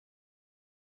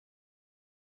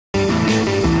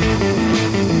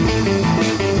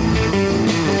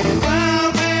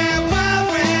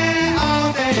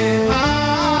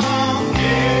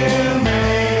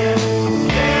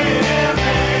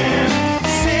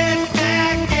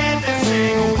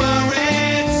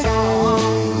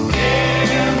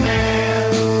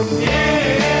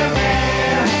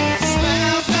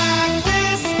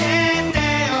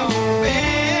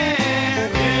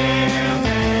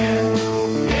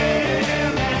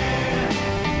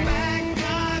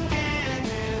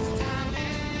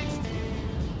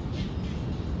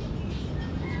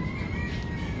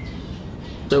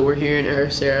So we're here in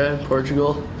Ericeira in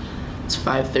Portugal. It's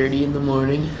 5:30 in the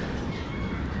morning.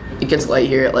 It gets light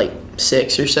here at like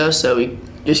 6 or so we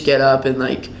just get up and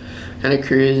like kind of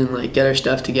cruise and like get our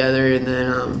stuff together, and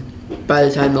then by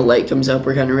the time the light comes up,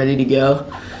 we're kind of ready to go.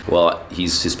 Well,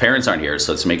 his parents aren't here,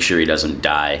 so let's make sure he doesn't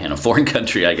die in a foreign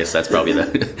country. I guess that's probably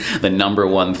the number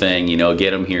one thing, you know,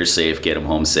 get him here safe, get him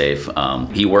home safe.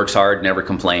 He works hard, never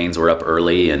complains, we're up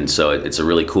early, and so it's a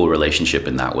really cool relationship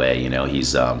in that way. You know,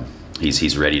 he's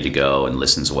ready to go and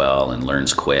listens well and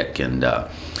learns quick, and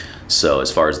so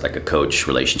as far as like a coach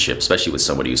relationship, especially with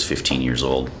somebody who's 15 years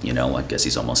old, you know, I guess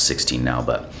he's almost 16 now,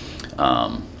 but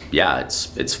yeah,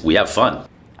 we have fun.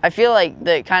 I feel like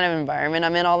the kind of environment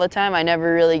I'm in all the time, I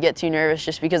never really get too nervous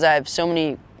just because I have so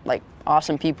many like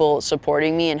awesome people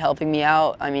supporting me and helping me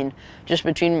out. I mean, just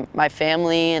between my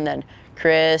family and then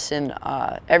Chris and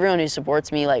everyone who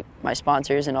supports me, like my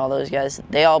sponsors and all those guys,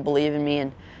 they all believe in me,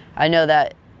 and I know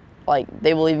that like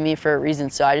they believe in me for a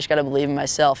reason, so I just got to believe in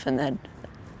myself, and then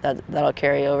that'll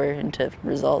carry over into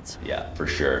results. Yeah, for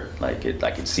sure. Like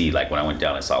I could see, like when I went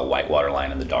down, I saw a white water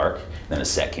line in the dark, then a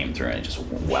set came through and it just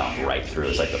wound right through. It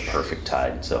was like the perfect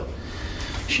tide. So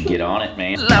you should get on it,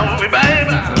 man. Love me,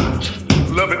 baby.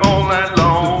 Love me all night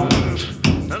long.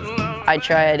 I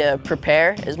try to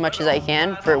prepare as much as I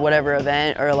can for whatever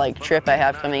event or like trip I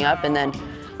have coming up, and then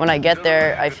when I get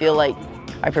there, I feel like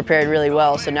I prepared really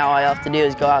well, so now all I have to do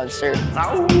is go out and surf.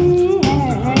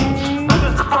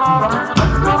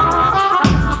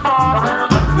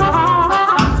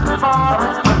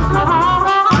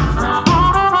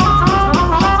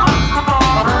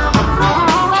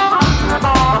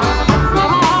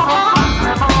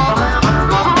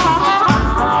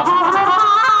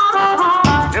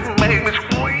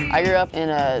 I grew up in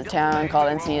a town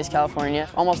called Encinitas, California.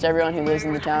 Almost everyone who lives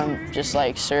in the town just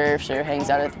like surfs or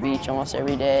hangs out at the beach almost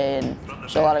every day, and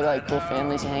there's a lot of like cool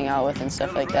families to hang out with and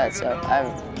stuff like that. So I have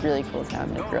a really cool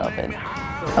town to grow up in.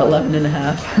 11 and a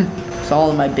half. It's all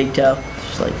in my big toe. It's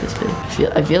just like this big.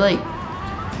 I feel like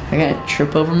I'm gonna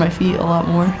trip over my feet a lot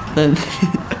more than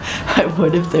I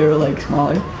would if they were like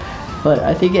smaller. But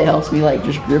I think it helps me like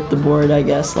just grip the board, I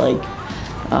guess. Like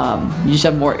you just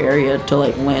have more area to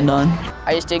like land on.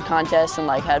 I just did contests and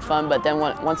like had fun, but then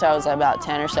once I was about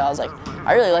 10 or so, I was like,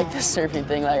 I really like this surfing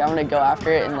thing. Like I'm gonna go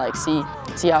after it and like see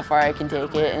how far I can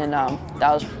take it, and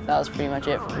that was pretty much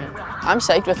it for me. I'm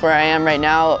psyched with where I am right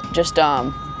now, just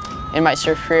in my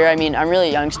surf career. I mean, I'm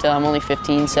really young still. I'm only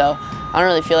 15, so I don't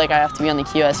really feel like I have to be on the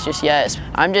QS just yet.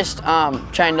 I'm just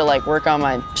trying to like work on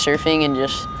my surfing, and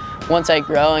just once I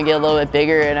grow and get a little bit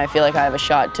bigger and I feel like I have a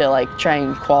shot to like try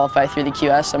and qualify through the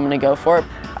QS, I'm gonna go for it.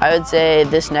 I would say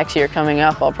this next year coming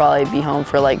up, I'll probably be home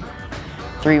for like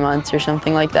 3 months or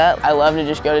something like that. I love to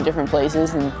just go to different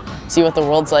places and see what the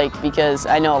world's like, because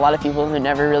I know a lot of people who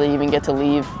never really even get to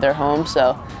leave their home.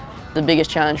 So the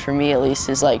biggest challenge for me, at least,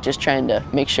 is like just trying to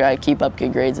make sure I keep up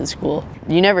good grades in school.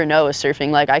 You never know with surfing.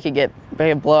 Like I could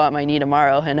blow out my knee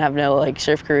tomorrow and have no like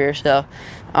surf career. So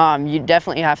you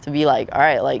definitely have to be like, all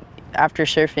right, like after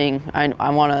surfing, I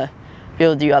want to be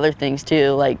able to do other things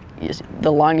too. Like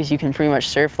the longest you can pretty much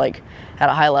surf like at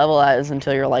a high level is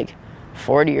until you're like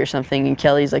 40 or something, and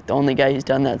Kelly's like the only guy who's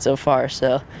done that so far.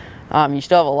 So you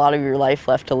still have a lot of your life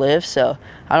left to live, so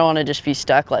I don't want to just be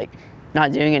stuck like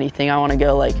not doing anything. I want to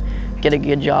go like get a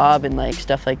good job and like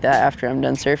stuff like that after I'm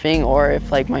done surfing, or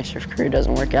if like my surf career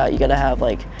doesn't work out, you got to have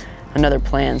like another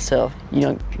plan so you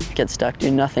don't get stuck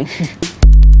doing nothing.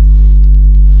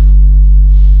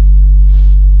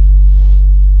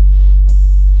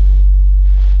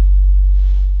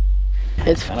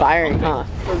 It's firing, huh?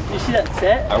 You see that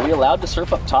set? Are we allowed to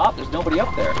surf up top? There's nobody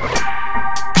up there.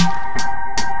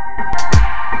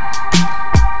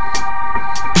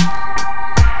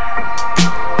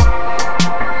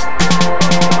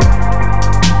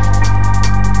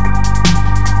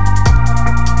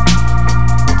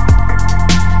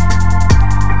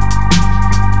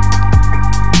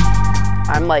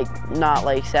 I'm like not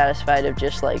like satisfied of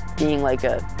just like being like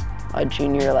a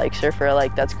junior like surfer.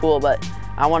 Like that's cool, but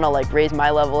I want to like raise my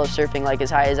level of surfing like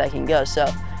as high as I can go. So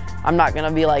I'm not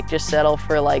gonna be like just settle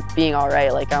for like being all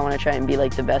right. Like I want to try and be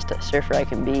like the best surfer I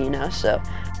can be, you know. So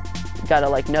you gotta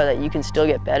like know that you can still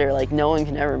get better. Like no one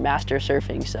can ever master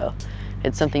surfing, so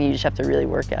it's something you just have to really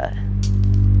work at.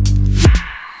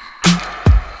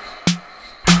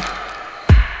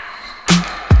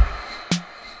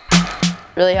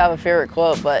 Really have a favorite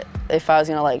quote, but if I was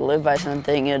gonna like live by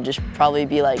something, it'd just probably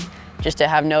be like just to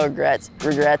have no regrets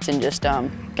and just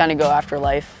kind of go after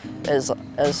life as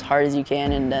hard as you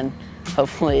can, and then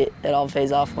hopefully it all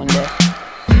pays off one day.